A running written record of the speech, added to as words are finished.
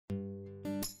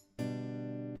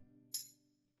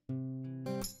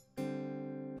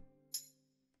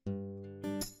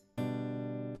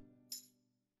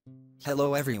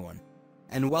Hello everyone,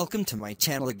 and welcome to my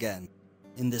channel again.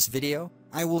 In this video,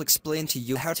 I will explain to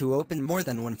you how to open more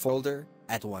than one folder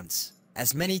at once.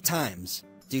 As many times,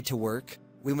 due to work,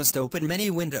 we must open many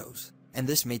windows, and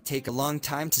this may take a long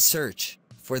time to search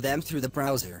for them through the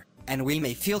browser, and we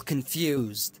may feel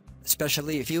confused,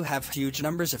 especially if you have huge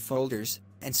numbers of folders,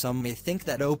 and some may think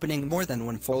that opening more than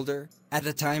one folder at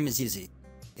a time is easy.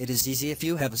 It is easy if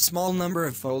you have a small number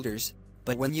of folders,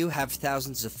 but when you have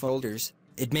thousands of folders,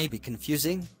 it may be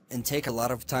confusing and take a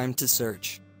lot of time to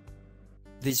search.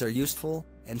 These are useful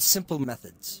and simple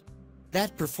methods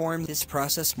that perform this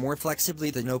process more flexibly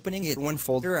than opening it one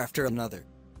folder after another.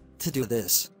 To do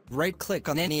this, right-click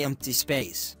on any empty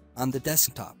space on the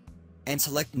desktop and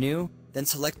select New, then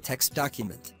select Text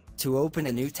Document to open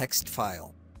a new text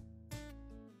file.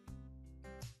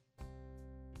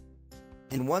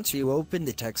 And once you open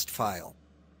the text file,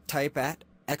 type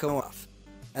 @echo_off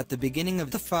at the beginning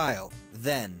of the file,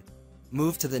 then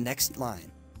move to the next line.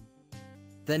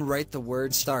 Then write the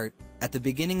word start at the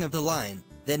beginning of the line,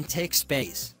 then take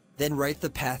space, then write the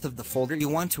path of the folder you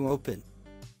want to open.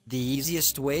 The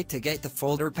easiest way to get the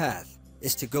folder path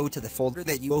is to go to the folder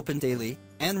that you open daily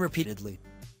and repeatedly.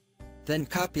 Then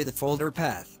copy the folder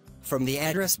path from the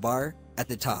address bar at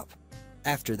the top.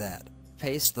 After that,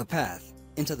 paste the path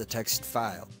into the text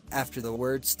file after the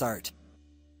word start.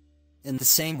 In the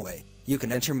same way, you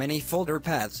can enter many folder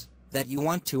paths that you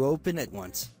want to open at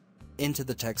once into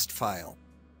the text file.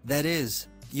 That is,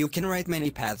 you can write many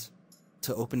paths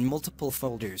to open multiple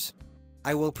folders.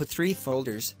 I will put 3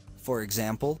 folders, for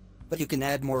example, but you can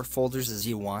add more folders as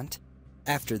you want.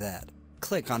 After that,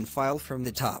 click on File from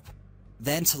the top.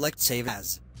 Then select Save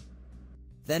As.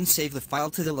 Then save the file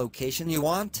to the location you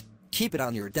want. Keep it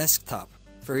on your desktop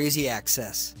for easy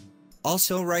access.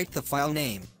 Also write the file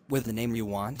name with the name you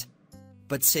want,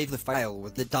 but save the file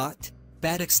with the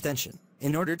 .bat extension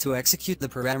in order to execute the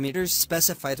parameters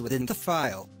specified within the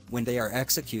file when they are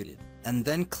executed, and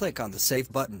then click on the Save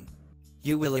button.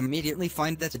 You will immediately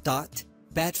find that the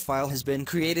 .bat file has been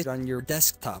created on your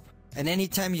desktop, and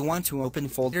anytime you want to open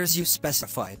folders you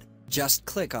specified, just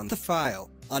click on the file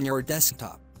on your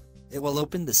desktop. It will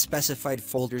open the specified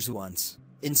folders once,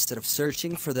 instead of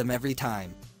searching for them every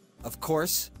time. Of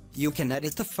course, you can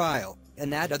edit the file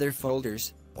and add other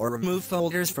folders, or remove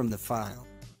folders from the file.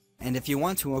 And if you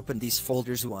want to open these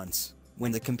folders once,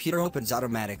 when the computer opens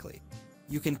automatically,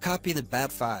 you can copy the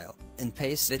 .bat file and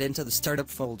paste it into the startup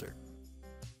folder.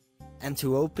 And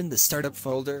to open the startup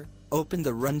folder, open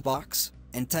the Run box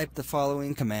and type the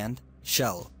following command,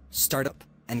 shell startup,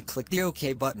 and click the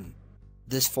OK button.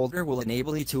 This folder will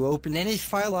enable you to open any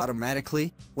file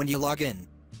automatically when you log in.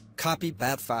 Copy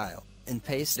 .bat file and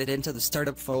paste it into the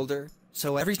startup folder,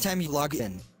 so every time you log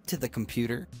in to the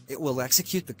computer, it will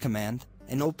execute the command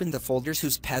and open the folders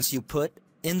whose paths you put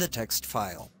in the text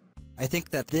file. I think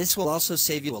that this will also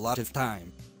save you a lot of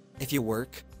time. If you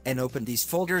work and open these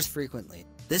folders frequently,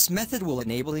 this method will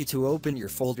enable you to open your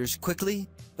folders quickly,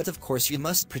 but of course you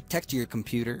must protect your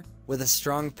computer with a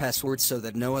strong password so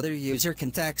that no other user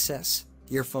can access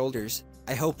your folders.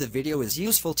 I hope the video is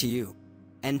useful to you,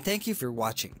 and thank you for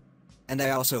watching. And I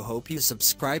also hope you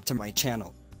subscribe to my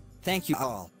channel. Thank you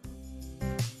all.